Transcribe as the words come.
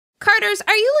Carters,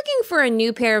 are you looking for a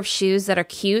new pair of shoes that are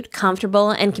cute, comfortable,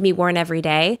 and can be worn every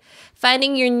day?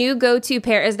 Finding your new go-to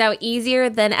pair is now easier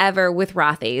than ever with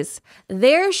Rothy's.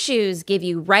 Their shoes give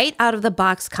you right out of the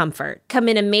box comfort, come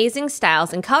in amazing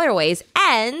styles and colorways,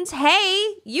 and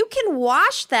hey, you can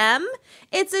wash them.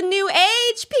 It's a new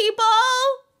age, people!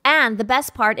 And the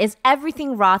best part is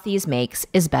everything Rothy's makes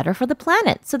is better for the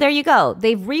planet. So there you go.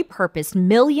 They've repurposed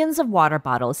millions of water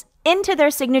bottles into their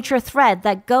signature thread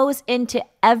that goes into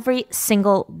every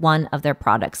single one of their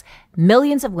products.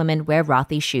 Millions of women wear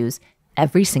Rothy's shoes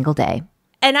every single day.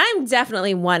 And I'm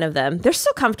definitely one of them. They're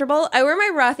so comfortable. I wear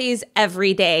my Rothy's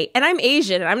every day. And I'm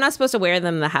Asian, and I'm not supposed to wear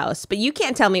them in the house. But you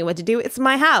can't tell me what to do. It's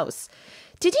my house.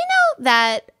 Did you know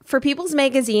that for People's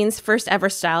Magazine's first ever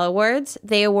style awards,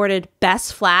 they awarded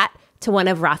Best Flat to one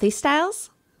of Rothy's styles?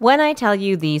 When I tell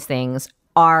you these things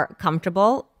are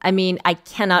comfortable, I mean, I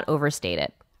cannot overstate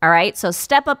it. All right, so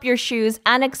step up your shoes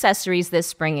and accessories this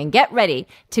spring and get ready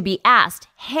to be asked,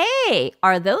 hey,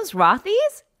 are those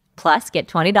Rothy's? Plus, get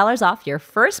 $20 off your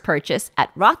first purchase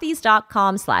at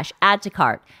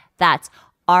rothys.com/add-to-cart. That's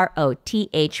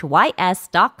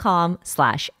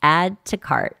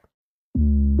rothys.com/add-to-cart.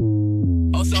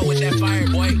 Also with that fire,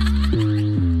 boy.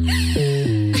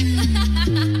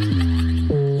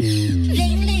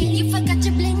 Bling, bling, you forgot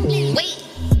your bling, bling. Wait.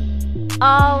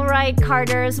 All right,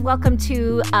 Carters, welcome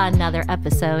to another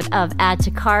episode of Add to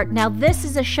Cart. Now, this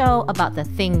is a show about the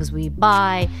things we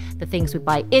buy, the things we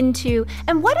buy into,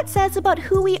 and what it says about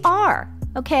who we are,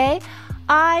 okay?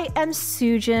 I am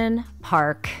SuChin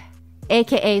Park,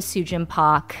 a.k.a. SuChin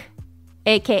Pak,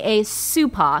 a.k.a.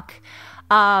 Supak.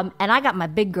 And I got my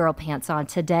big girl pants on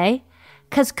today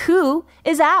because Koo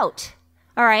is out.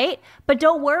 All right. But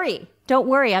don't worry. Don't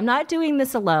worry. I'm not doing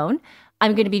this alone.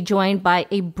 I'm going to be joined by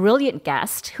a brilliant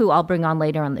guest who I'll bring on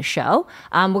later on the show.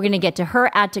 We're going to get to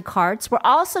her add to carts. We're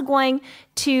also going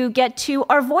to get to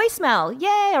our voicemail.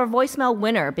 Yay, our voicemail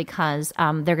winner, because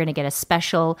they're going to get a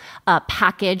special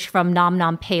package from Nom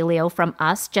Nom Paleo from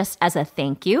us just as a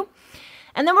thank you.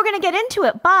 And then we're going to get into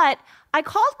it. But I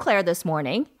called Claire this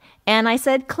morning. And I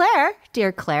said, Claire,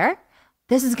 dear Claire,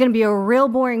 this is going to be a real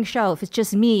boring show if it's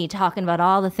just me talking about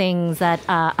all the things that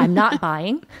I'm not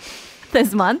buying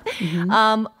this month. Mm-hmm.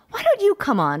 Why don't you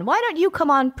come on? Why don't you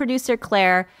come on, producer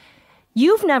Claire?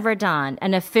 You've never done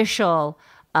an official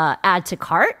add to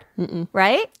cart,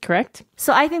 right? Correct.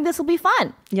 So I think this will be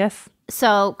fun. Yes.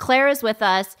 So Claire is with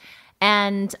us,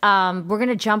 and we're going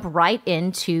to jump right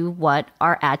into what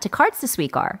our add to carts this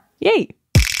week are. Yay.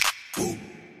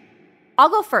 I'll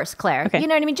go first, Claire. Okay. You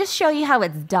know what I mean? Just show you how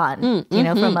it's done, you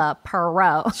know, from a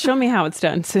pro. Show me how it's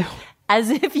done, Sue. As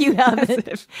if you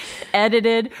haven't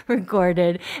edited,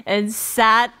 recorded, and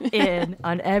sat in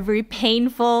on every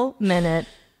painful minute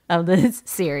of this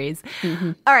series.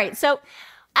 Mm-hmm. All right. So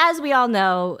as we all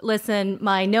know, listen,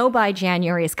 my no-buy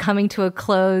January is coming to a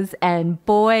close. And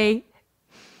boy,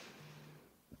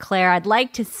 Claire, I'd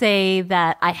like to say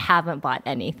that I haven't bought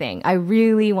anything. I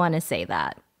really want to say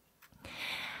that.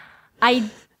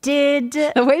 I did.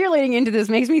 The way you're leading into this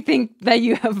makes me think that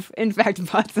you have, in fact,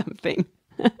 bought something.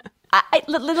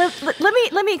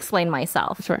 Let me explain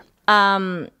myself. Sure.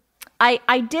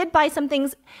 I did buy some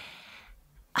things,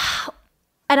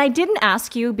 and I didn't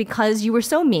ask you because you were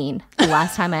so mean the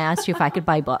last time I asked you if I could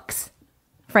buy books.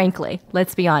 Frankly,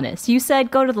 let's be honest. You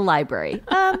said go to the library.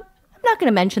 I'm not going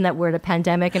to mention that we're in a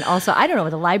pandemic, and also I don't know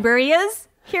where the library is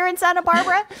here in Santa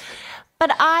Barbara.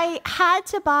 But I had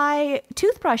to buy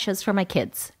toothbrushes for my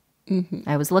kids. Mm-hmm.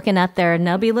 I was looking at their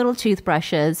nubby little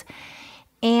toothbrushes,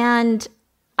 and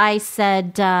I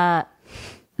said,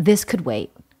 this could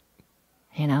wait.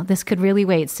 You know, this could really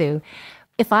wait, Sue.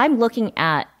 If I'm looking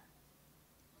at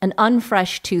an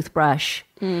unfresh toothbrush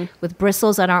with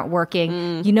bristles that aren't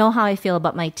working, you know how I feel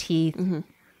about my teeth. Mm-hmm.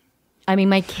 I mean,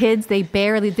 my kids, they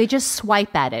just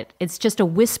swipe at it. It's just a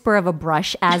whisper of a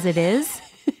brush as it is.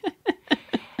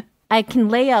 I can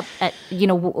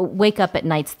wake up at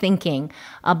nights thinking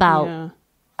about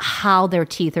how their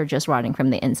teeth are just rotting from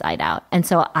the inside out. And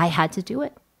so I had to do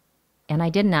it. And I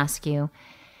didn't ask you.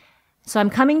 So I'm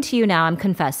coming to you now. I'm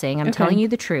confessing. I'm telling you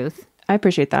the truth. I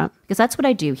appreciate that. Because that's what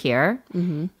I do here.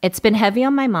 Mm-hmm. It's been heavy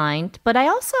on my mind. But I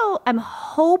also am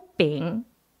hoping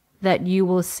that you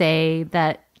will say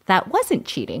that that wasn't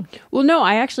cheating. Well, no,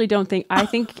 I actually don't think. I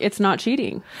think it's not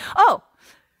cheating. Oh,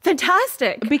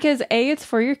 fantastic. Because A, it's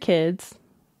for your kids.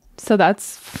 So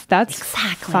that's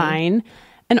exactly fine.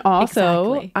 And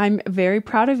also, I'm very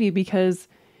proud of you because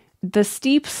the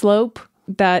steep slope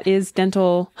that is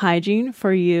dental hygiene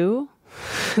for you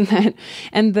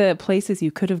and the places you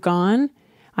could have gone,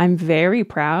 I'm very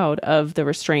proud of the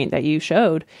restraint that you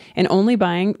showed in only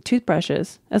buying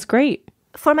toothbrushes. That's great.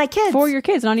 For my kids. For your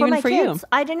kids, not even for you.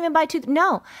 I didn't even buy two.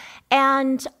 No.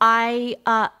 And I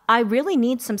really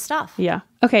need some stuff. Yeah.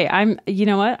 Okay. You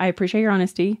know what? I appreciate your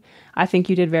honesty. I think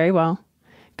you did very well.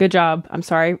 Good job. I'm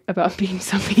sorry about being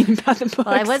so mean about the books. Well,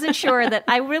 I wasn't sure that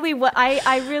I really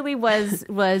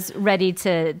was ready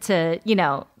to,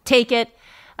 take it.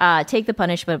 Take the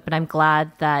punishment, but I'm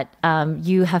glad that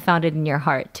you have found it in your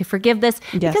heart to forgive this.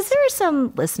 Yes. Because there are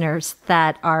some listeners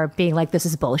that are being like, this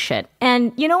is bullshit.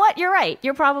 And you know what? You're right.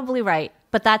 You're probably right.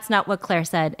 But that's not what Claire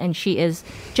said. And she is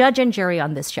judge and jury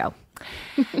on this show.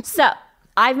 So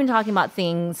I've been talking about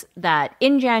things that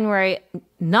in January,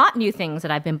 not new things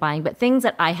that I've been buying, but things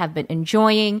that I have been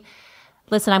enjoying.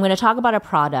 Listen, I'm going to talk about a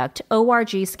product,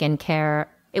 O.R.G Skincare.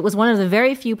 It was one of the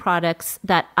very few products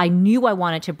that I knew I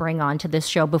wanted to bring on to this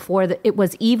show before it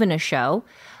was even a show.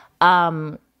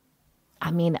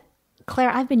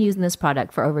 Claire, I've been using this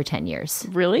product for over 10 years.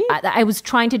 Really? I was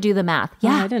trying to do the math.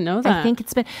 Yeah. Oh, I didn't know that. I think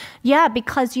it's been,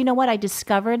 because you know what? I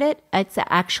discovered it. It's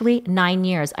actually 9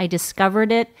 years. I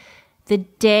discovered it the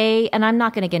day, and I'm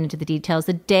not going to get into the details,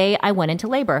 the day I went into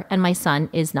labor and my son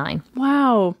is 9.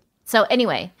 Wow. So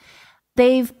anyway,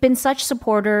 they've been such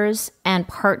supporters and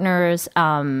partners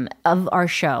of our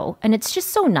show. And it's just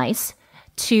so nice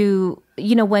to,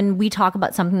 when we talk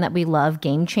about something that we love,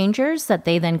 game changers, that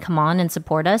they then come on and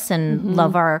support us and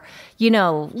love our,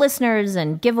 listeners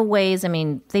and giveaways. I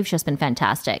mean, they've just been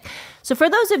fantastic. So for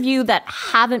those of you that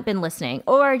haven't been listening,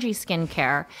 O.R.G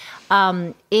Skincare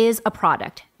is a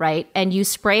product, right? And you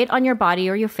spray it on your body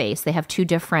or your face. They have 2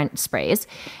 different sprays.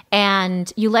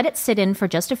 And you let it sit in for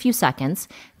just a few seconds.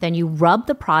 Then you rub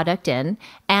the product in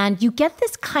and you get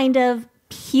this kind of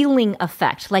peeling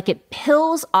effect, like it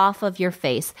peels off of your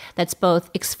face. That's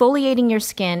both exfoliating your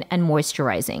skin and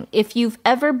moisturizing. If you've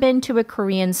ever been to a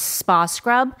Korean spa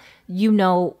scrub, you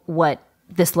know what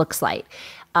this looks like.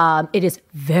 It is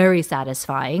very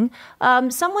satisfying.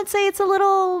 Some would say it's a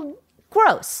little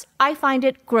gross. I find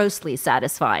it grossly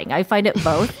satisfying. I find it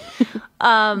both.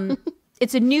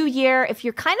 It's a new year. If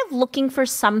you're kind of looking for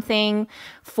something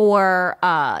for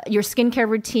your skincare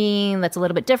routine that's a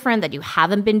little bit different that you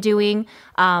haven't been doing,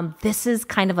 this is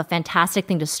kind of a fantastic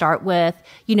thing to start with.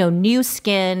 New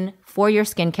skin for your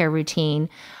skincare routine.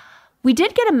 We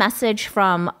did get a message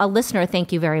from a listener,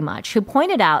 thank you very much, who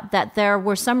pointed out that there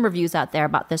were some reviews out there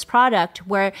about this product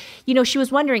where, she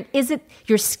was wondering, is it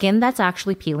your skin that's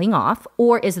actually peeling off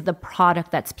or is it the product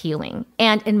that's peeling?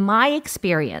 And in my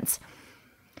experience,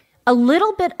 a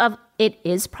little bit of it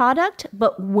is product,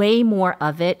 but way more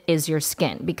of it is your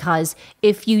skin. Because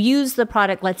if you use the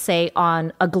product, let's say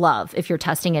on a glove, if you're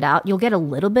testing it out, you'll get a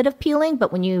little bit of peeling.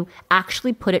 But when you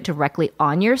actually put it directly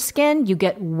on your skin, you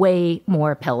get way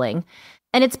more peeling.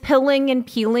 And it's pilling and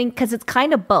peeling because it's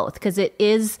kind of both, because it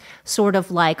is sort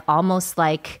of like almost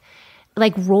like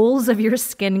rolls of your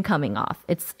skin coming off.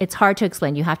 It's hard to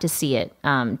explain. You have to see it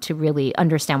to really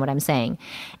understand what I'm saying.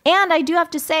 And I do have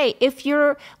to say, if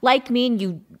you're like me and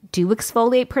you do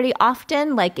exfoliate pretty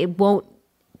often, like it won't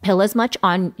pill as much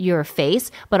on your face,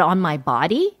 but on my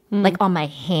body, like on my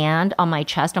hand, on my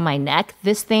chest, on my neck,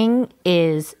 this thing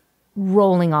is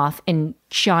rolling off in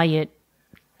giant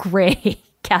gray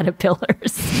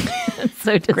caterpillars. It's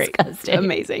so disgusting. Great.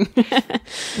 Amazing.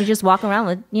 You just walk around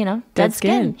with, dead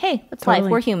skin. Hey, that's life.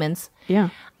 We're humans. Yeah.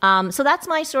 So that's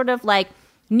my sort of like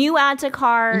new add to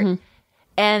cart.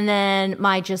 And then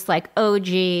my just like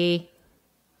OG,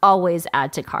 always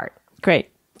add to cart. Great.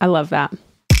 I love that.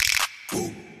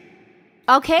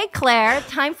 Okay, Claire,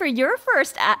 time for your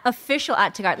first official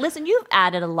add to cart. Listen, you've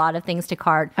added a lot of things to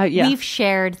cart. Yeah. We've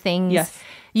shared things. Yes.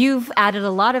 You've added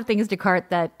a lot of things to cart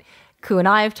that Ku and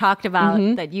I have talked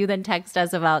about, that you then text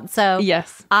us about. So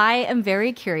yes, I am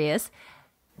very curious.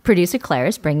 Producer Claire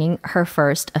is bringing her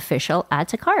first official add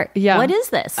to cart. Yeah. What is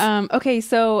this? Okay,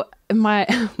 so my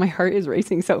heart is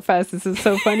racing so fast. This is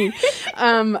so funny.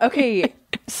 Okay,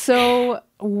 so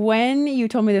when you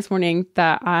told me this morning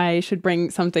that I should bring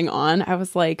something on, I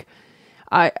was like,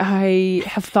 I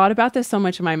have thought about this so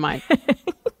much in my mind.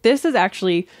 This is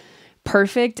actually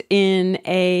perfect in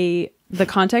the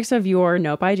context of your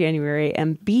Note by January,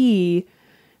 and B,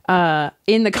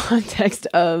 in the context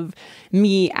of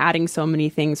me adding so many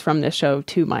things from this show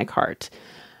to my cart.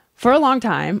 For a long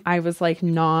time, I was like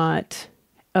not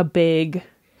a big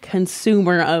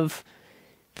consumer of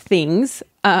things,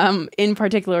 in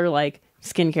particular like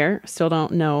skincare. Still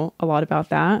don't know a lot about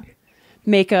that.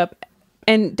 Makeup,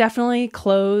 and definitely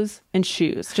clothes and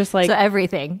shoes. Just like so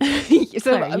everything.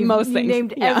 So Claire, most things. You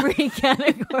named every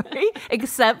category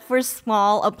except for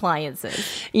small appliances.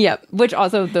 Yeah, which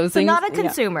also those things. Not a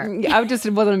consumer. Yeah, I just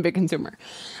wasn't a big consumer.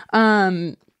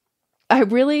 I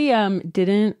really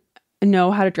didn't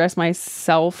know how to dress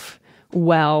myself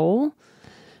well.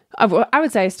 I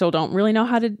would say I still don't really know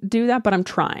how to do that, but I'm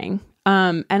trying.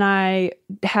 And I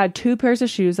had 2 pairs of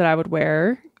shoes that I would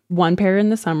wear, 1 pair in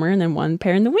the summer and then 1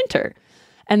 pair in the winter.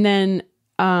 And then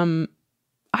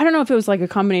I don't know if it was like a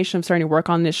combination of starting to work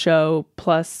on this show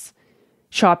plus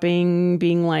shopping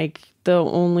being like the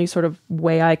only sort of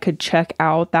way I could check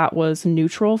out that was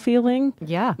neutral feeling.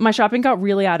 Yeah. My shopping got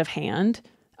really out of hand.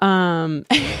 And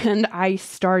I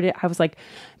was like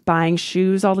buying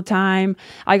shoes all the time.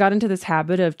 I got into this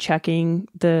habit of checking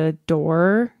the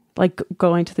door, like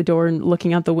going to the door and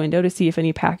looking out the window to see if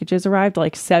any packages arrived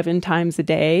like 7 times a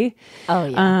day. Oh,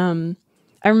 yeah.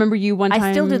 I remember you one time.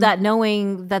 I still do that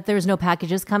knowing that there's no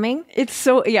packages coming. It's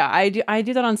so, yeah, I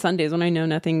do that on Sundays when I know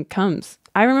nothing comes.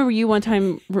 I remember you one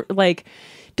time like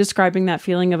describing that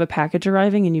feeling of a package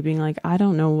arriving and you being like, I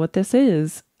don't know what this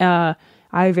is. I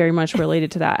very much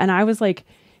related to that. And I was like,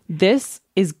 this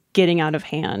is getting out of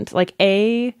hand. Like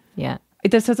yeah,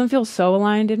 this doesn't feel so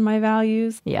aligned in my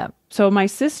values. Yeah. So my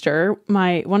sister,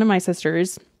 one of my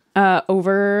sisters,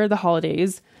 over the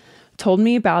holidays told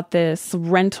me about this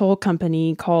rental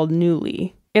company called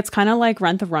Nuuly. It's kind of like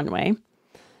Rent the Runway,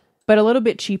 but a little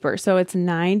bit cheaper. So it's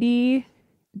 $90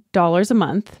 a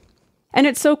month. And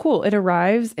it's so cool. It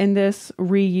arrives in this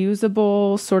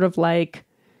reusable sort of like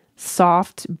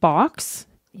soft box.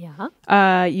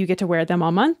 Yeah. You get to wear them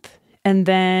all month. And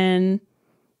then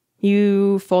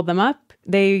you fold them up.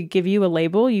 They give you a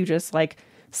label. You just like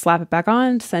slap it back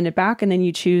on, send it back, and then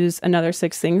you choose another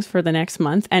 6 things for the next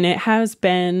month. And it has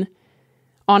been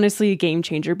honestly a game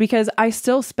changer because I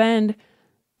still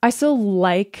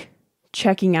like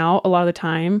checking out a lot of the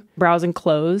time, browsing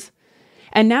clothes.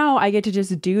 And now I get to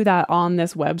just do that on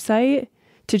this website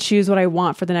to choose what I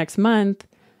want for the next month,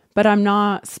 but I'm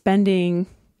not spending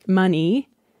money.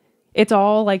 It's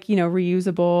all like,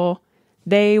 reusable.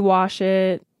 They wash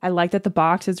it. I like that the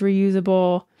box is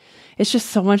reusable. It's just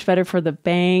so much better for the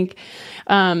bank.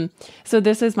 So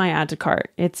this is my add to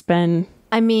cart. It's been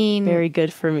very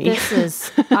good for me.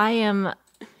 I'm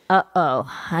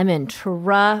in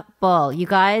trouble. You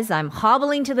guys, I'm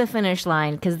hobbling to the finish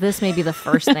line because this may be the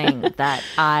first thing that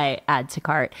I add to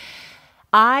cart.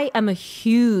 I am a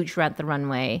huge Rent the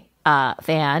Runway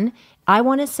fan. I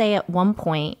want to say at one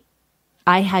point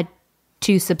I had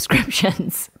 2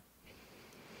 subscriptions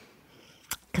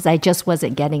because I just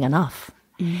wasn't getting enough.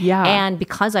 Yeah. And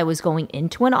because I was going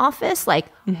into an office like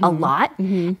a lot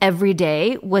every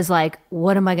day was like,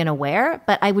 what am I going to wear?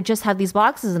 But I would just have these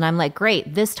boxes and I'm like,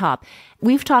 great, this top.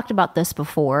 We've talked about this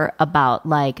before about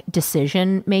like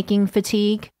decision-making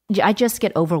fatigue. I just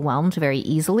get overwhelmed very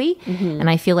easily. And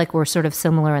I feel like we're sort of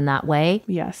similar in that way.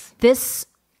 Yes. This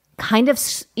kind of,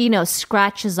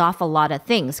 scratches off a lot of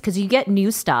things because you get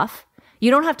new stuff. You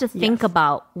don't have to think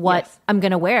about what I'm going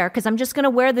to wear because I'm just going to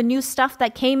wear the new stuff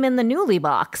that came in the Nuuly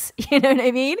box. You know what I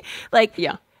mean? Like,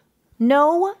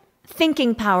 no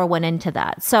thinking power went into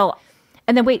that. So,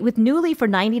 and then wait, with Nuuly for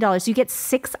 $90, you get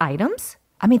 6 items.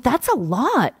 I mean, that's a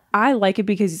lot. I like it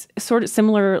because sort of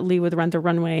similarly with Rent the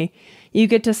Runway, you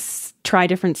get to try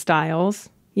different styles,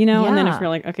 and then if you're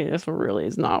like, okay, this really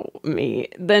is not me,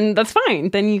 then that's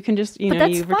fine. Then you can just, but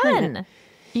that's you return fun.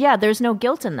 Yeah, there's no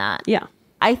guilt in that. Yeah.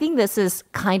 I think this is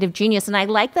kind of genius. And I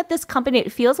like that this company,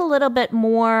 it feels a little bit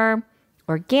more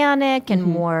organic and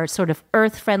more sort of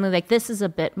earth friendly. Like this is a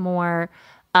bit more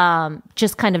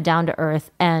just kind of down to earth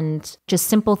and just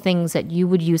simple things that you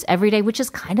would use every day, which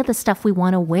is kind of the stuff we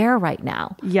want to wear right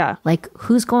now. Yeah. Like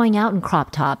who's going out in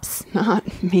crop tops?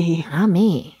 Not me. Not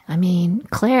me. I mean,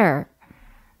 Claire,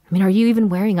 are you even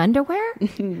wearing underwear?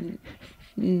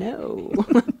 No.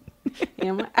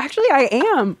 Actually, I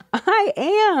am.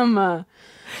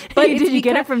 But did you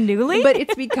get it from Nuuly? But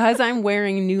it's because I'm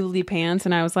wearing Nuuly pants,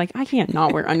 and I was like, I can't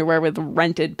not wear underwear with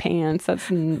rented pants. That's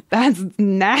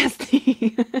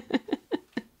nasty.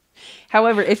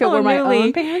 However, if it were my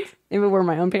own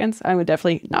pants, I would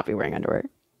definitely not be wearing underwear.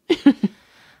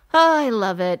 Oh, I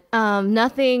love it.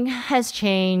 Nothing has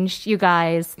changed, you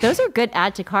guys. Those are good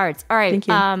add to carts. All right. Thank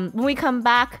you. When we come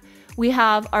back, we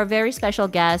have our very special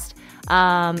guest.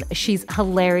 She's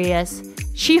hilarious.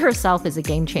 She herself is a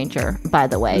game changer, by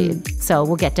the way. So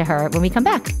we'll get to her when we come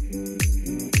back.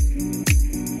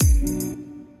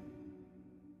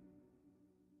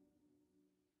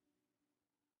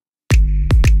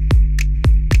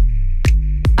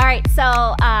 All right,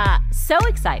 so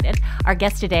excited. Our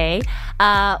guest today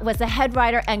was the head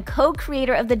writer and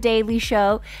co-creator of The Daily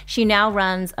Show. She now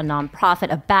runs a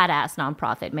nonprofit, a badass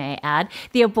nonprofit, may I add,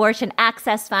 the Abortion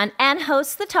Access Fund, and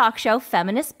hosts the talk show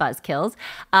Feminist Buzzkills.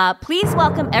 Please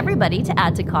welcome everybody to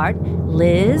Add to Cart,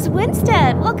 Lizz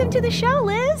Winstead. Welcome to the show,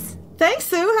 Liz. Thanks,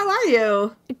 Sue. How are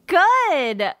you?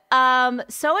 Good.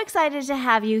 So excited to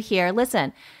have you here.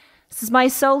 Listen, this is my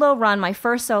solo run, my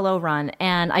first solo run,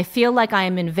 and I feel like I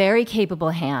am in very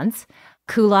capable hands.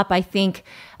 Kulop, I think,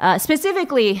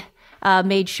 specifically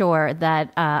made sure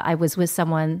that I was with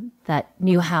someone that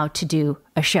knew how to do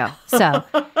a show. So,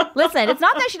 listen, it's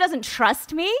not that she doesn't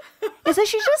trust me. It's that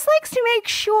she just likes to make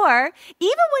sure,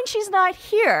 even when she's not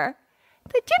here,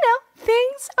 that,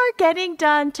 things are getting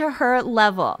done to her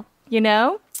level,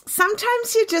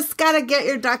 Sometimes you just got to get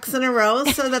your ducks in a row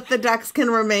so that the ducks can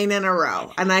remain in a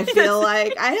row. And I feel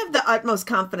like I have the utmost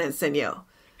confidence in you.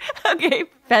 Okay,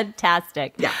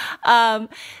 fantastic. Yeah.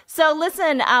 So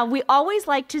listen, we always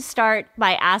like to start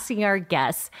by asking our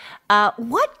guests,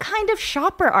 what kind of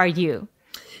shopper are you?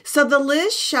 So the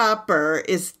Liz shopper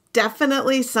is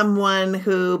definitely someone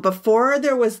who, before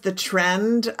there was the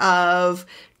trend of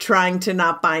trying to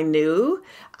not buy new,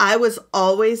 I was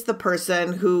always the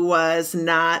person who was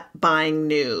not buying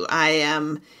new. I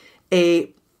am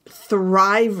a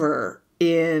thriver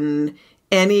in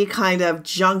any kind of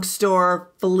junk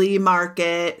store, flea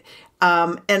market,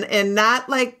 and not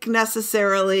like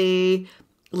necessarily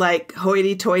like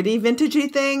hoity-toity vintagey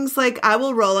things. Like I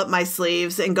will roll up my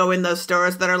sleeves and go in those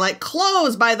stores that are like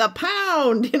clothes by the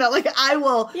pound, like I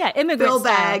will immigrant fill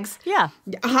style. bags. Yeah.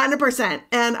 100%.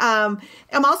 And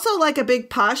I'm also like a big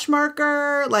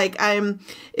Poshmarker. Like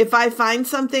if I find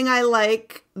something I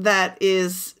like that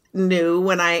is new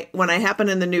when I happen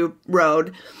in the new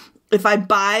road, if I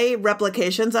buy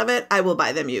replications of it, I will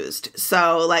buy them used.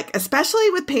 So like, especially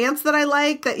with pants that I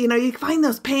like, that, you find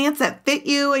those pants that fit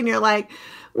you and you're like,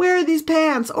 where are these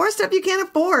pants? Or stuff you can't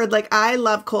afford. Like I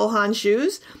love Cole Haan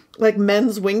shoes, like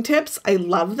men's wingtips. I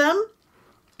love them.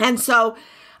 And so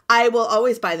I will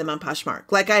always buy them on Poshmark.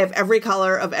 Like I have every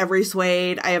color of every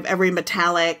suede. I have every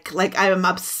metallic. Like I am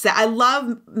obsessed. I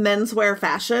love menswear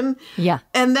fashion. Yeah.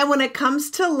 And then when it comes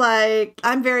to like,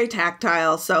 I'm very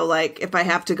tactile. So like if I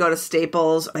have to go to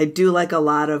Staples, I do like a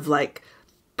lot of like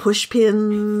push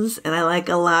pins, and I like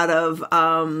a lot of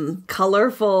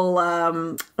colorful,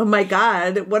 oh my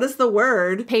God, what is the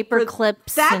word? Paper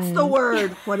clips. That's the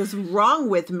word. What is wrong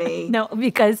with me? No,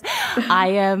 because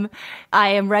I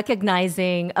am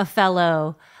recognizing a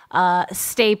fellow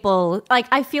staple. Like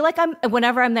I feel like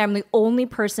whenever I'm there, I'm the only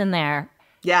person there.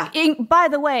 Yeah. By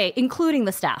the way, including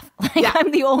the staff. Like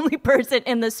I'm the only person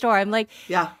in the store. I'm like,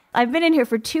 I've been in here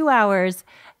for 2 hours.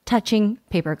 Touching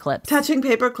paper clips.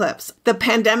 The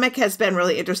pandemic has been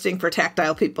really interesting for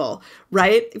tactile people,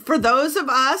 right? For those of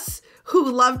us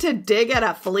who love to dig at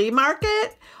a flea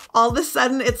market, all of a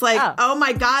sudden it's like, oh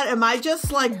my God, am I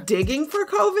just like digging for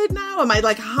COVID now? Am I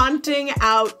like hunting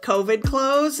out COVID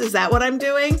clothes? Is that what I'm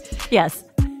doing? Yes.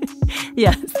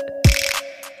 Yes.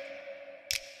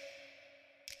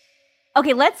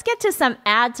 Okay, let's get to some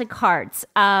add to carts.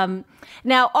 Now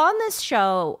on this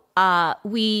show,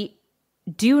 we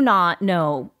do not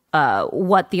know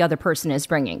what the other person is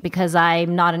bringing because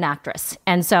I'm not an actress.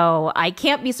 And so I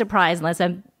can't be surprised unless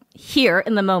I'm here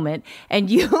in the moment.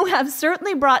 And you have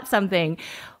certainly brought something.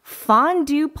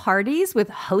 Fondue parties with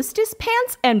hostess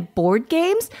pants and board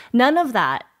games? None of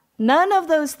that. None of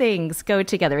those things go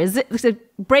together. So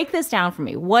break this down for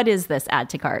me. What is this add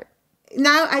to cart?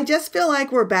 Now, I just feel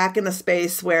like we're back in a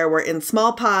space where we're in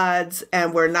small pods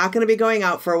and we're not going to be going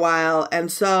out for a while.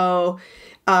 And so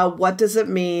what does it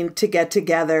mean to get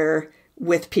together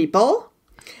with people?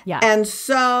 Yeah. And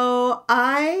so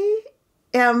I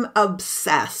am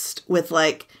obsessed with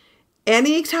like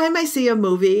anytime I see a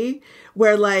movie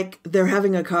where like they're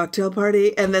having a cocktail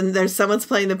party and then there's someone's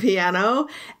playing the piano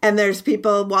and there's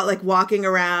people walking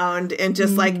around and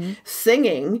just like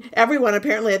singing. Everyone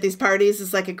apparently at these parties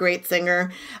is like a great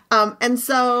singer. And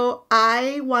so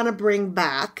I want to bring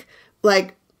back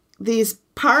like these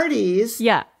parties.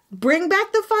 Yeah. Bring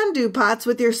back the fondue pots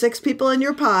with your 6 people in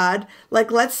your pod.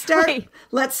 Like, let's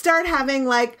start having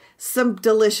like some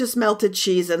delicious melted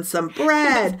cheese and some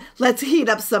bread. Let's heat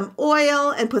up some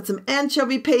oil and put some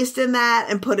anchovy paste in that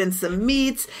and put in some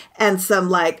meats and some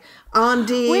like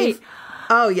endive. Wait.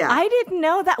 Oh, yeah. I didn't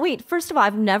know that. Wait, first of all,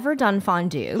 I've never done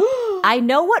fondue. I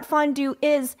know what fondue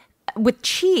is with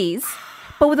cheese.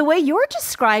 But with the way you're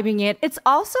describing it, it's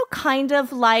also kind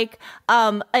of like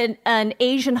an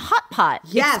Asian hot pot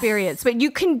experience. But you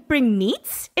can bring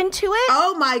meats into it.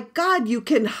 Oh my God, you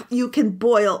can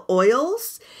boil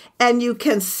oils and you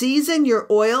can season your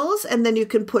oils and then you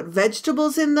can put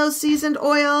vegetables in those seasoned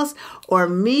oils or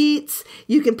meats.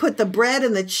 You can put the bread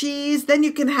and the cheese. Then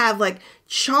you can have like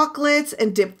chocolates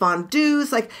and dip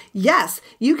fondues. Like, yes,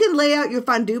 you can lay out your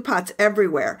fondue pots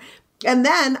everywhere. And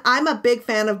then I'm a big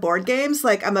fan of board games.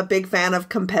 Like, I'm a big fan of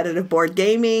competitive board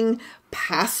gaming,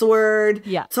 Password.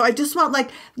 Yeah. So I just want like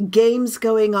games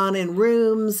going on in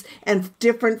rooms and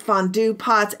different fondue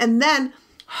pots. And then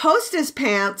hostess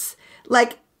pants.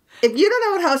 Like, if you don't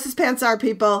know what hostess pants are,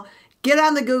 people, get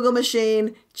on the Google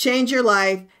machine, change your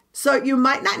life. So you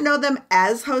might not know them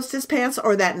as hostess pants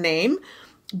or that name,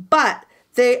 but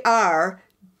they are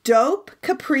dope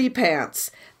capri pants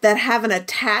that have an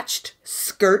attached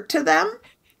skirt to them.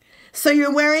 So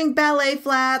you're wearing ballet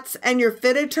flats and your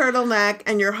fitted turtleneck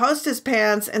and your hostess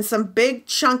pants and some big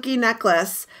chunky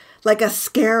necklace, like a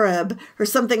scarab or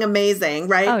something amazing,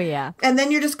 right? Oh, yeah. And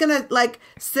then you're just going to like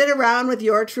sit around with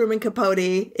your Truman Capote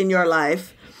in your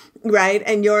life, right?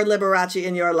 And your Liberace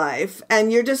in your life.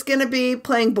 And you're just going to be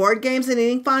playing board games and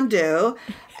eating fondue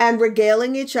and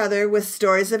regaling each other with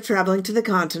stories of traveling to the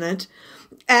continent.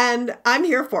 And I'm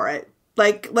here for it.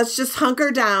 Like, let's just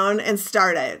hunker down and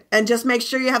start it. And just make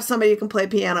sure you have somebody who can play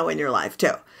piano in your life,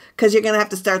 too. Because you're going to have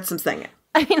to start some singing.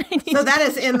 I mean, so that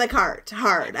is in the cart.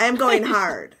 Hard. I am going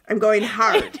hard. I'm going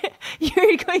hard.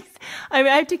 You're going. I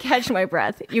have to catch my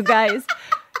breath. You guys,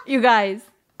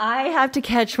 I have to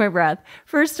catch my breath.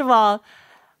 First of all,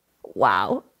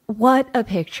 wow. What a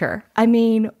picture. I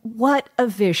mean, what a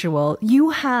visual.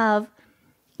 You have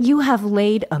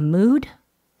laid a mood.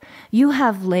 You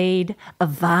have laid a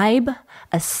vibe,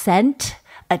 a scent,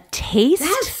 a taste.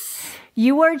 Yes.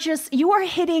 You are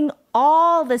hitting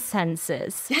all the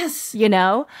senses. Yes. You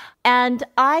know? And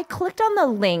I clicked on the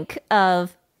link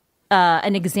of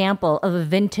an example of a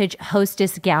vintage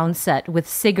hostess gown set with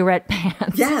cigarette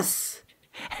pants. Yes.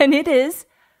 And it is,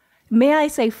 may I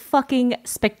say, fucking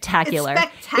spectacular. It's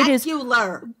spectacular. It is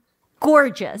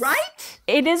gorgeous. Right?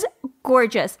 It is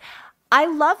gorgeous. I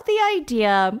love the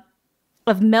idea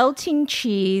of melting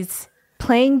cheese,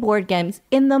 playing board games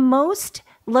in the most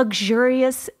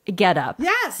luxurious getup.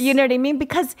 Yes. You know what I mean?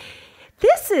 Because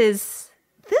this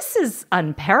is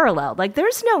unparalleled. Like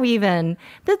there's no even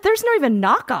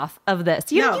knockoff of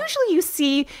this. No. Usually you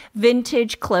see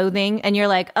vintage clothing and you're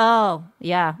like, oh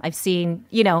yeah, I've seen,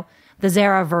 the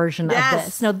Zara version of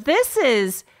this. No, this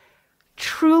is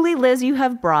truly, Liz, you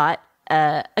have brought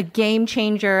a game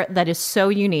changer that is so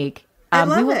unique.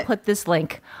 We will put this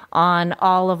link on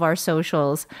all of our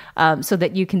socials so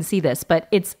that you can see this, but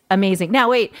it's amazing. Now,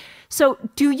 wait, so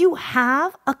do you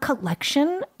have a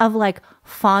collection of like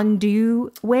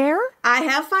fondue wear? I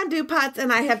have fondue pots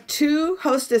and I have 2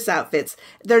 hostess outfits.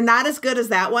 They're not as good as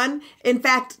that one. In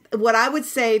fact, what I would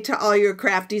say to all your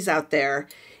crafties out there,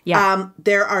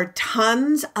 there are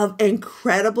tons of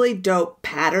incredibly dope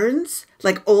patterns,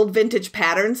 like old vintage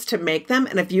patterns to make them.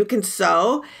 And if you can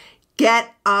sew,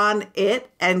 get on it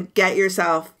and get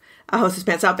yourself a hostess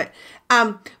pants outfit.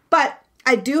 But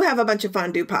I do have a bunch of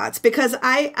fondue pots because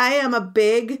I am a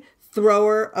big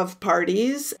thrower of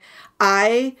parties.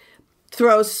 I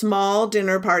throw small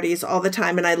dinner parties all the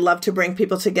time, and I love to bring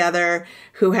people together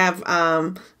who have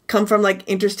come from like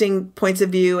interesting points of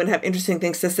view and have interesting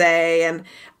things to say. And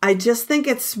I just think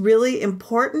it's really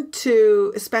important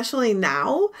to, especially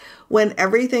now when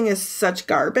everything is such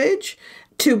garbage,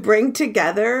 to bring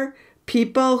together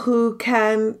people who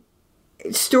can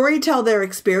storytell their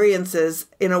experiences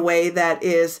in a way that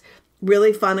is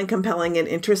really fun and compelling and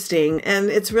interesting. And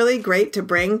it's really great to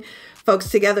bring folks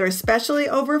together, especially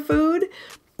over food.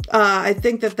 I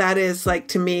think that is like,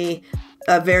 to me,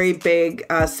 a very big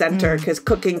center, because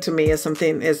cooking to me is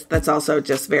something that's also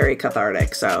just very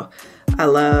cathartic. So I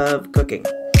love cooking.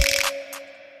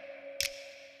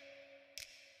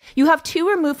 You have 2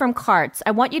 removed from carts.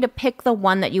 I want you to pick the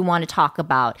one that you want to talk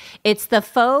about. It's the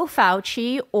faux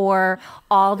Fauci or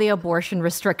all the abortion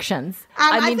restrictions.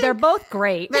 I mean, they're both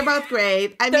great. They're both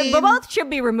great. They both should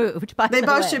be removed. They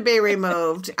both should be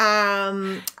removed.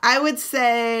 I would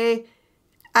say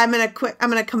I'm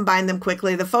gonna combine them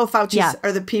quickly. The faux Faucis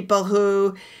are the people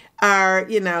who are,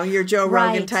 your Joe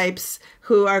Rogan types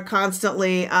who are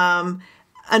constantly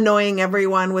annoying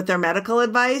everyone with their medical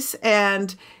advice.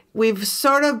 And we've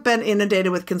sort of been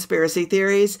inundated with conspiracy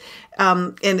theories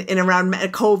in around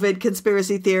COVID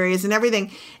conspiracy theories and everything.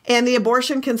 And the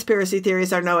abortion conspiracy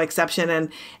theories are no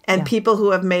exception. And people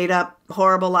who have made up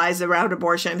horrible lies around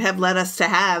abortion have led us to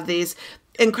have these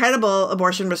incredible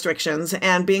abortion restrictions.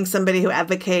 And being somebody who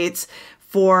advocates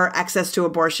for access to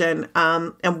abortion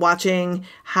and watching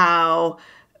how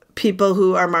people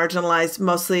who are marginalized,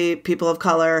 mostly people of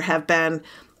color, have been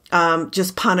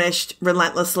just punished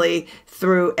relentlessly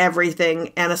through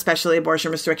everything, and especially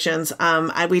abortion restrictions.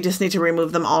 We just need to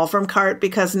remove them all from cart,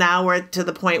 because now we're to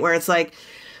the point where it's like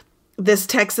this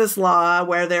Texas law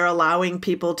where they're allowing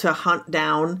people to hunt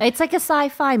down. It's like a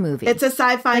sci-fi movie. It's a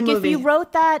sci-fi movie. Like if you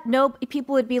wrote that,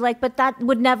 people would be like, but that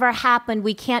would never happen.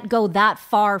 We can't go that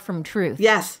far from truth.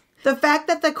 Yes. The fact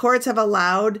that the courts have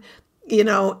allowed,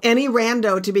 any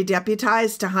rando to be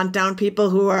deputized to hunt down people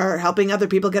who are helping other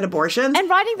people get abortions. And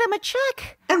writing them a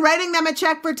check.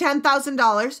 For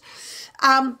 $10,000.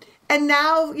 And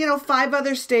now, 5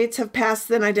 other states have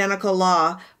passed an identical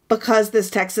law because this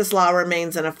Texas law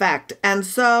remains in effect. And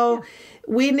so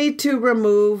we need to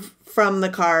remove from the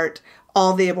cart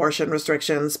all the abortion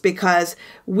restrictions because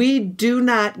we do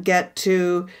not get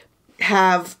to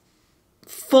have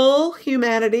full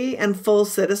humanity and full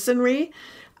citizenry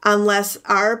unless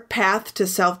our path to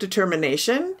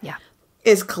self-determination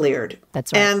is cleared.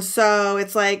 That's right. And so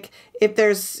it's like,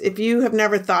 if you have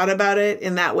never thought about it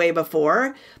in that way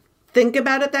before, think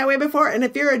about it that way before. And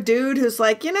if you're a dude who's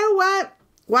like, you know what?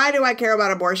 Why do I care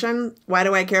about abortion? Why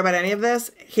do I care about any of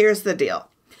this? Here's the deal.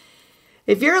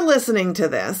 If you're listening to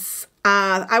this,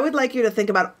 I would like you to think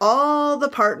about all the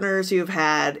partners you've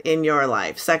had in your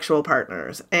life, sexual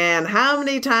partners, and how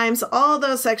many times all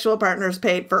those sexual partners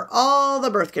paid for all the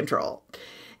birth control.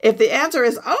 If the answer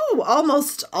is,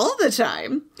 almost all the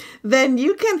time, then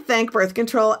you can thank birth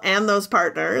control and those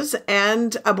partners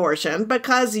and abortion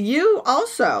because you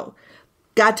also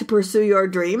got to pursue your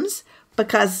dreams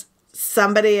because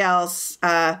somebody else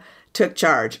took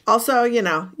charge. Also,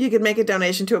 you could make a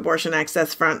donation to Abortion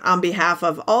Access Front on behalf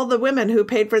of all the women who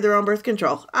paid for their own birth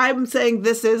control. I'm saying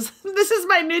this is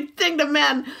my new thing to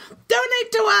men.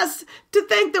 Donate to us to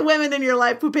thank the women in your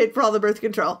life who paid for all the birth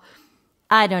control.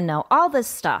 I don't know. All this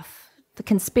stuff, the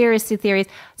conspiracy theories,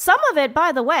 some of it,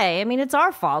 by the way, it's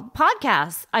our fault.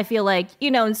 Podcasts, I feel like,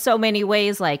 in so many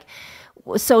ways, like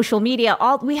social media,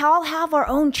 we all have our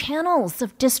own channels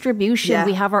of distribution. Yeah.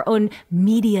 We have our own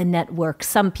media network.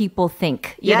 Some people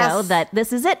think, that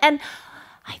this is it. And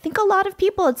I think a lot of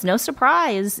people, it's no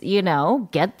surprise,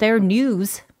 get their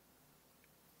news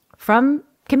from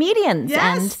comedians.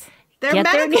 Yes, and their get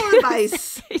medical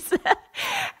advice.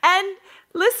 And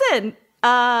listen,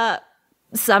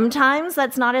 sometimes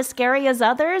that's not as scary as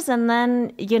others. And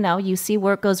then, you see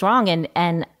where it goes wrong.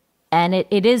 And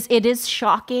it is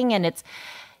shocking, and it's,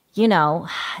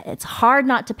 it's hard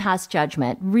not to pass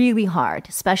judgment, really hard,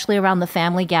 especially around the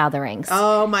family gatherings.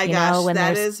 Oh my gosh,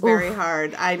 that is very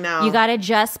hard. I know. You got to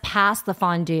just pass the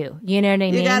fondue. You know what I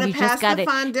mean? You got to just pass the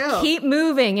fondue. Keep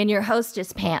moving in your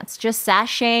hostess pants, just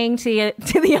sashaying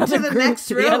to the other to the group, next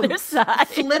to room, the other side,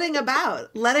 flitting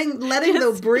about, letting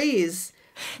the breeze,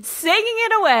 singing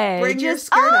it away. Bring just, your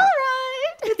skirt all up.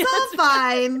 Right. It's all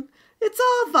fine. It's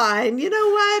all fine. You know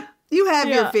what? You have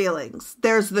your feelings.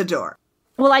 There's the door.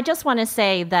 Well, I just want to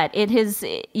say that it is,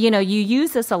 you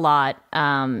use this a lot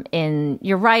in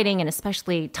your writing and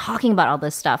especially talking about all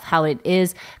this stuff, how it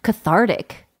is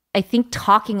cathartic. I think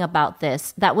talking about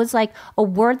this, that was like a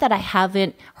word that I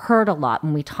haven't heard a lot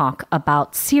when we talk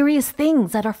about serious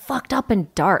things that are fucked up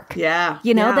and dark. Yeah.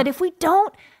 That if we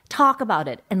don't talk about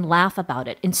it and laugh about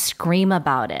it and scream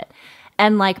about it,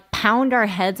 and like pound our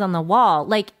heads on the wall,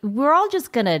 like we're all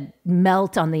just gonna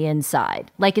melt on the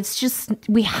inside. Like it's just,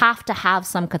 we have to have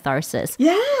some catharsis.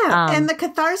 Yeah. And the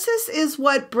catharsis is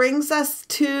what brings us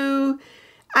to,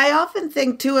 I often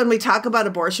think too, when we talk about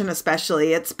abortion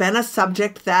especially, it's been a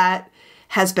subject that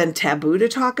has been taboo to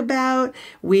talk about.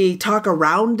 We talk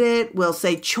around it. We'll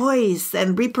say choice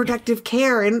and reproductive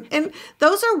care. And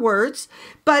those are words,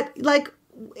 but like,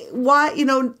 why,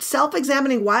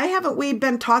 self-examining, why haven't we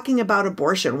been talking about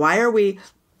abortion? Why are we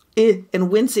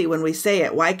and wincy when we say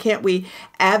it? Why can't we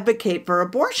advocate for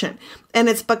abortion? And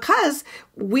it's because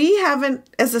we haven't,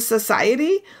 as a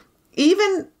society,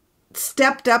 even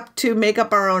stepped up to make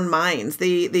up our own minds.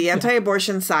 The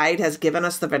anti-abortion side has given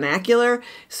us the vernacular,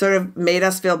 sort of made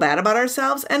us feel bad about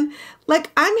ourselves. And like,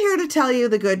 I'm here to tell you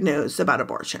the good news about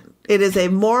abortion. It is a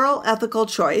moral, ethical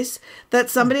choice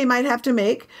that somebody might have to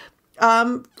make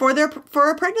for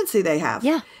a pregnancy they have.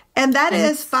 Yeah. And that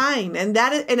is fine. And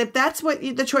if that's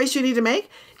the choice you need to make,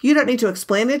 you don't need to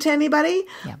explain it to anybody.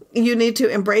 Yeah. You need to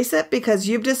embrace it because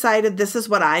you've decided this is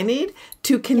what I need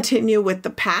to continue with the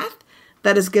path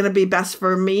that is going to be best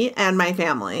for me and my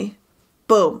family.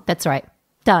 Boom. That's right.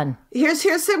 Done.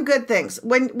 Here's some good things.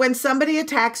 When somebody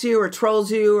attacks you or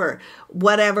trolls you or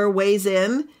whatever, weighs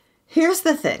in, here's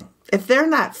the thing. If they're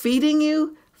not feeding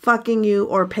you, fucking you,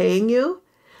 or paying you,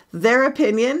 their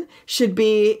opinion should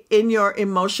be in your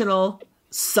emotional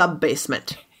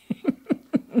sub-basement.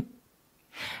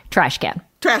 Trash can.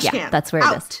 Trash can. That's where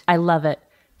it is. I love it.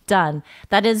 Done.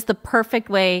 That is the perfect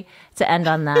way to end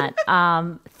on that.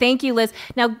 Thank you, Liz.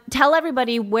 Now, tell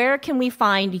everybody, where can we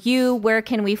find you? Where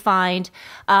can we find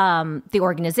the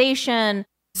organization?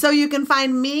 So you can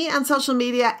find me on social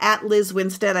media at Lizz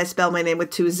Winstead. I spell my name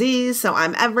with 2 Z's, so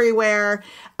I'm everywhere.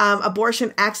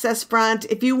 Abortion Access Front.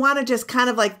 If you want to just kind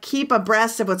of like keep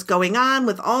abreast of what's going on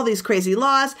with all these crazy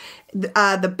laws,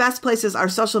 the best places our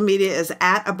social media is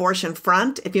at Abortion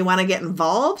Front. If you want to get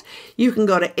involved, you can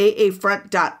go to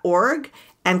aafront.org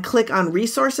and click on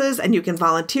resources, and you can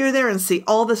volunteer there and see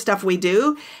all the stuff we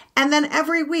do. And then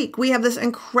every week we have this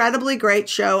incredibly great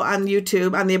show on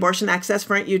YouTube, on the Abortion Access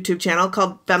Front YouTube channel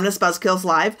called Feminist Buzzkills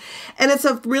Live. And it's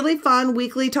a really fun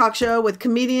weekly talk show with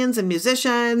comedians and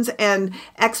musicians and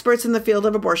experts in the field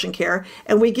of abortion care.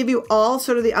 And we give you all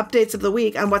sort of the updates of the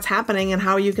week on what's happening and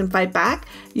how you can fight back.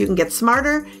 You can get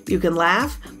smarter, you can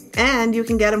laugh, and you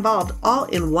can get involved, all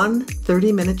in one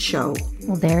 30-minute show.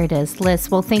 Well, there it is. Liz,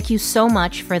 well, thank you so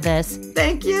much for this.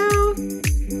 Thank you.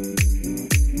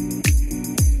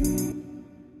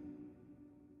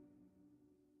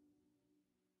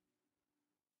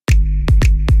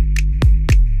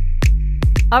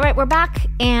 All right, we're back,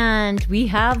 and we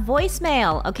have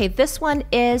voicemail. Okay, this one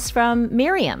is from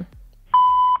Miriam.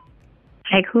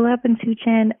 Hi, Cool Up and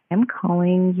SuChin. I'm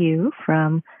calling you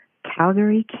from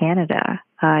Calgary, Canada,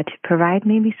 to provide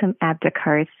maybe some add to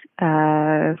carts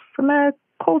from a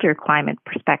colder climate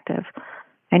perspective.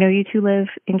 I know you two live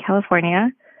in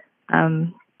California,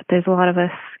 but there's a lot of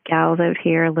us gals out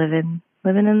here living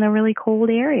in the really cold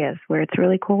areas where it's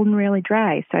really cold and really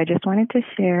dry. So I just wanted to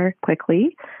share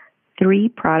quickly 3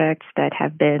 products that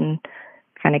have been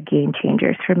kind of game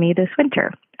changers for me this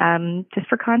winter. Just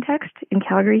for context, in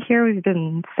Calgary here, we've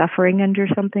been suffering under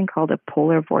something called a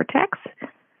polar vortex.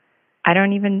 I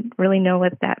don't even really know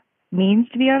what that means,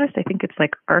 to be honest. I think it's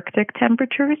like Arctic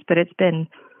temperatures, but it's been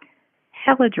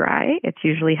hella dry. It's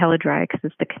usually hella dry because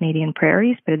it's the Canadian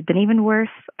prairies, but it's been even worse.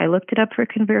 I looked it up for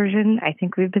conversion. I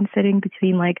think we've been sitting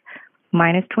between like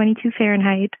minus 22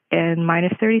 Fahrenheit and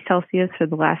minus 30 Celsius for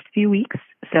the last few weeks.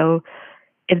 So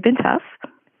it's been tough.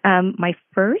 My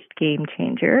first game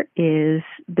changer is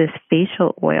this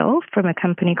facial oil from a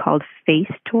company called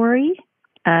Face Story.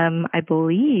 I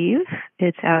believe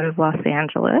it's out of Los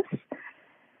Angeles.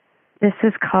 This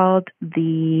is called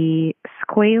the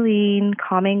Squalene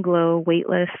Calming Glow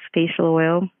Weightless Facial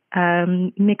Oil.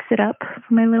 Mix it up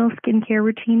for my little skincare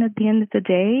routine at the end of the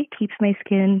day. Keeps my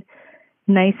skin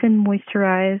nice and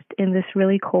moisturized in this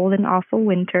really cold and awful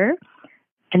winter.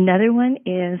 Another one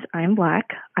is I'm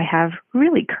black. I have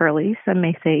really curly, some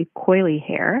may say coily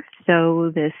hair.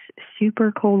 So this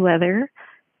super cold weather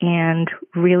and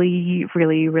really,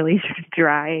 really, really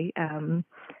dry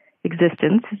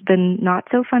existence has been not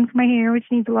so fun for my hair, which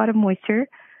needs a lot of moisture.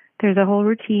 There's a whole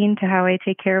routine to how I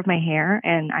take care of my hair.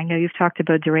 And I know you've talked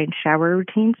about deranged shower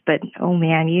routines, but oh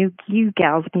man, you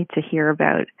gals need to hear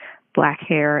about black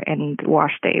hair and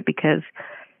wash day because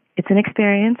it's an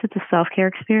experience. It's a self-care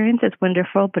experience. It's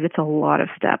wonderful, but it's a lot of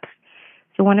steps.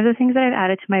 So one of the things that I've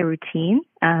added to my routine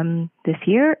this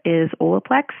year is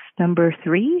Olaplex number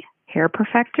 3 Hair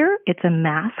Perfector. It's a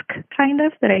mask kind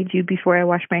of that I do before I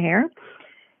wash my hair.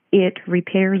 It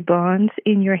repairs bonds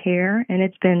in your hair, and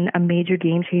it's been a major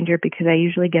game changer because I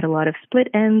usually get a lot of split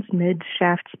ends,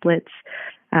 mid-shaft splits,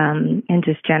 and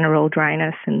just general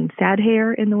dryness and sad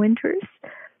hair in the winters.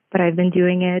 But I've been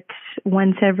doing it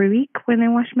once every week when I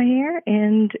wash my hair,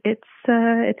 and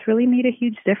it's really made a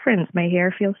huge difference. My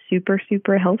hair feels super,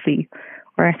 super healthy,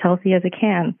 or as healthy as it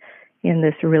can in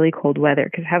this really cold weather.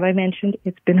 Because, have I mentioned,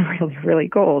 it's been really, really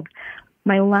cold.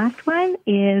 My last one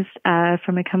is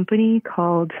from a company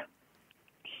called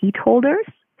Heat Holders.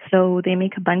 So they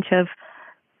make a bunch of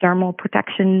thermal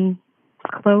protection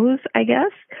clothes, I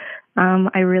guess.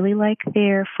 I really like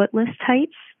their footless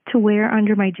tights to wear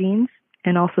under my jeans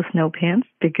and also snow pants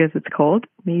because it's cold.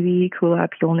 Maybe Cool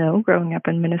Up, you'll know, growing up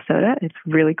in Minnesota, it's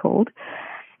really cold.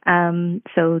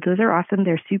 So those are awesome.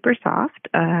 They're super soft.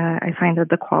 I find that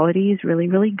the quality is really,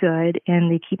 really good,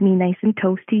 and they keep me nice and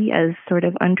toasty as sort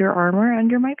of Under Armour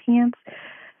under my pants.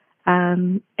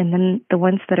 And then the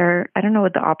ones that are, I don't know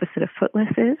what the opposite of footless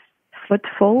is.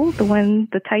 Footful,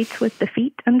 the tights with the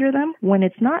feet under them. When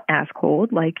it's not as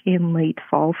cold, like in late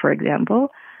fall, for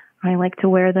example, I like to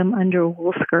wear them under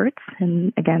wool skirts.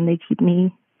 And again, they keep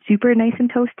me super nice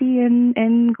and toasty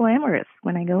and glamorous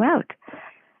when I go out.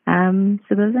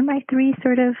 So those are my 3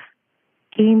 sort of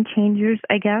game changers,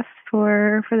 I guess,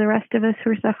 for the rest of us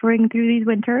who are suffering through these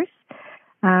winters.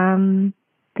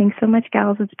 Thanks so much,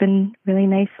 gals. It's been really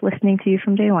nice listening to you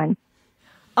from day one.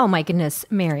 Oh my goodness,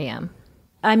 Miriam.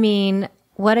 I mean,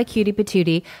 what a cutie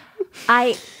patootie.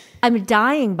 I'm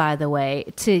dying, by the way,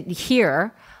 to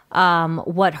hear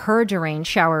what her deranged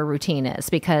shower routine is,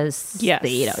 because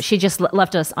she just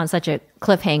left us on such a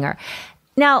cliffhanger.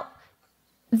 Now,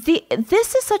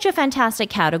 this is such a fantastic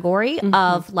category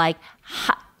of like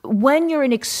when you're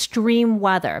in extreme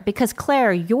weather, because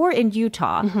Claire, you're in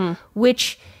Utah,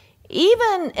 which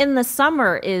even in the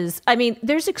summer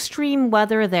there's extreme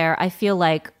weather there, I feel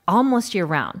like almost year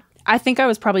round. I think I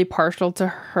was probably partial to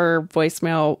her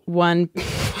voicemail one,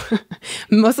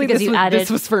 mostly because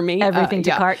this was for me. Everything to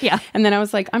cart, yeah. And then I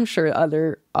was like, I'm sure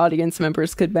other audience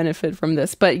members could benefit from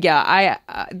this. But yeah,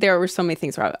 there were so many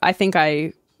things where I think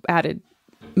I added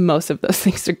most of those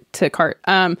things to cart.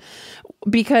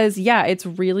 Because it's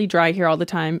really dry here all the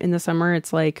time. In the summer,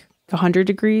 it's like 100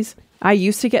 degrees. I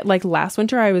used to get, like last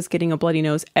winter, I was getting a bloody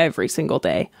nose every single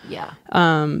day. Yeah.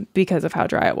 Because of how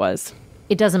dry it was.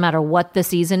 It doesn't matter what the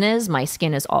season is. My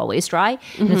skin is always dry,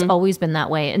 and it's always been that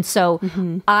way. And so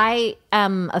I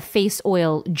am a face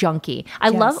oil junkie. I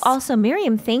love also,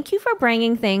 Miriam, thank you for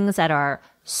bringing things that are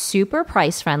super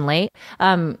price friendly,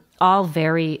 all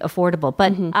very affordable.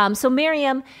 But so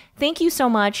Miriam, thank you so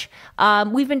much.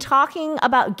 We've been talking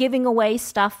about giving away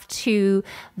stuff to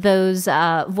those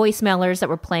voicemailers that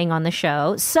were playing on the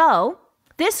show. So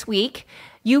this week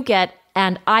you get,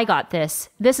 and I got this.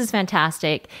 This is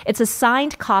fantastic. It's a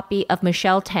signed copy of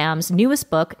Michelle Tam's newest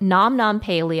book, Nom Nom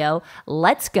Paleo.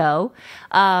 Let's go.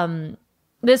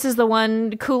 This is the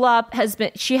one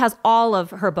Kulap she has all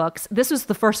of her books. This was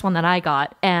the first one that I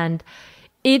got. And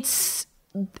it's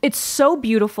so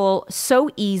beautiful, so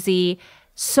easy,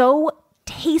 so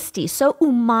tasty, so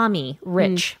umami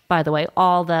rich, by the way,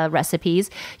 all the recipes.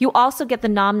 You also get the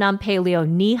Nom Nom Paleo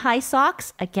knee-high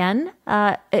socks. Again,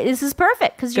 this is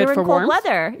perfect because you're in cold warmth.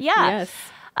 weather. Yeah.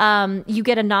 Yes. You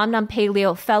get a Nom Nom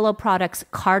Paleo Fellow Products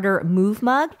Carter Move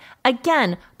Mug.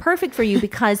 Again, perfect for you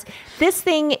because this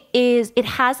thing it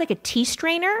has like a tea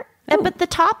strainer at the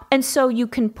top. And so you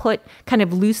can put kind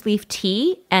of loose leaf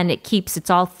tea and it's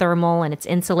all thermal and it's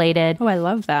insulated. Oh, I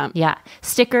love that. Yeah.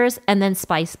 Stickers and then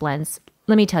spice blends.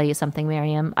 Let me tell you something,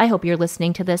 Miriam. I hope you're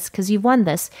listening to this because you've won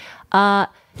this. The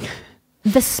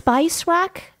spice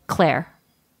rack, Claire,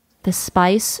 the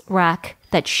spice rack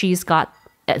that she's got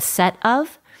a set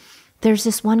of, there's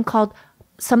this one called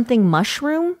something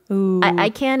mushroom. I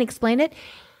can't explain it.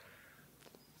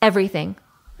 Everything.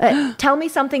 Tell me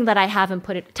something that I haven't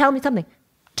put it. Tell me something.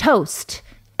 Toast,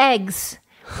 eggs,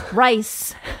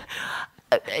 rice,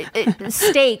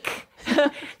 steak,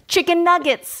 chicken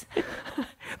nuggets,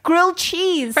 grilled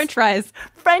cheese, French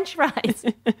fries.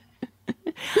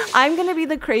 I'm going to be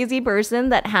the crazy person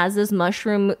that has this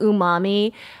mushroom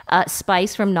umami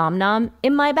spice from Nom Nom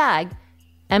in my bag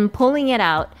and pulling it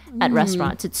out at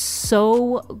restaurants. It's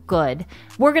so good.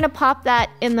 We're going to pop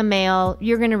that in the mail.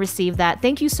 You're going to receive that.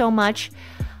 Thank you so much.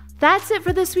 That's it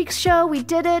for this week's show. We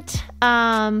did it.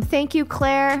 Thank you,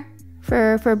 Claire,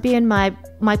 for being my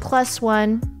plus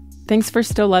one. Thanks for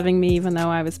still loving me, even though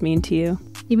I was mean to you.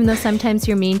 Even though sometimes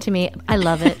you're mean to me. I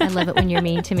love it. I love it when you're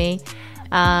mean to me.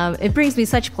 It brings me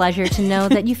such pleasure to know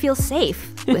that you feel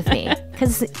safe with me.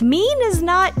 Because mean is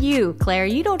not you, Claire.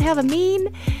 You don't have a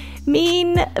mean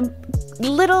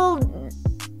little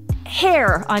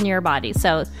hair on your body.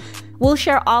 So we'll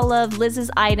share all of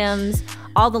Lizz's items,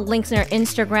 all the links in our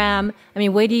Instagram. I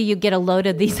mean, wait till you get a load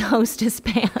of these hostess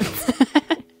pants.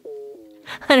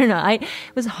 I don't know. It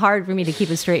was hard for me to keep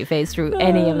a straight face through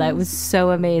any of that. It was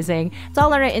so amazing. It's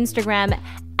all on our Instagram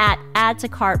at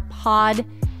 @AddToCartPod.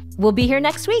 We'll be here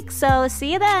next week. So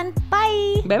see you then.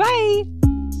 Bye. Bye-bye.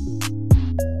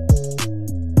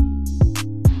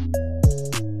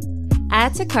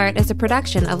 Add to Cart is a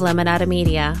production of Lemonada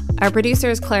Media. Our producer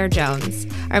is Claire Jones.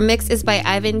 Our mix is by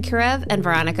Ivan Kurev and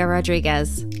Veronica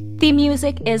Rodriguez. Theme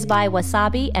music is by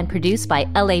Wasabi and produced by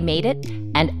LA Made It,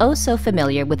 and Oh So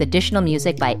Familiar with additional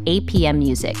music by APM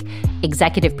Music.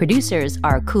 Executive producers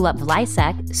are Kulap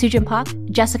Vlysak, SuChin Pak,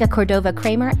 Jessica Cordova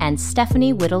Kramer, and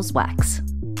Stephanie Whittles Wax.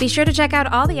 Be sure to check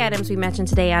out all the items we mentioned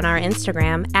today on our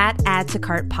Instagram at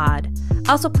 @AddToCartPod.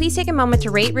 Also, please take a moment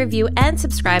to rate, review, and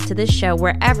subscribe to this show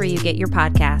wherever you get your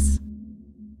podcasts.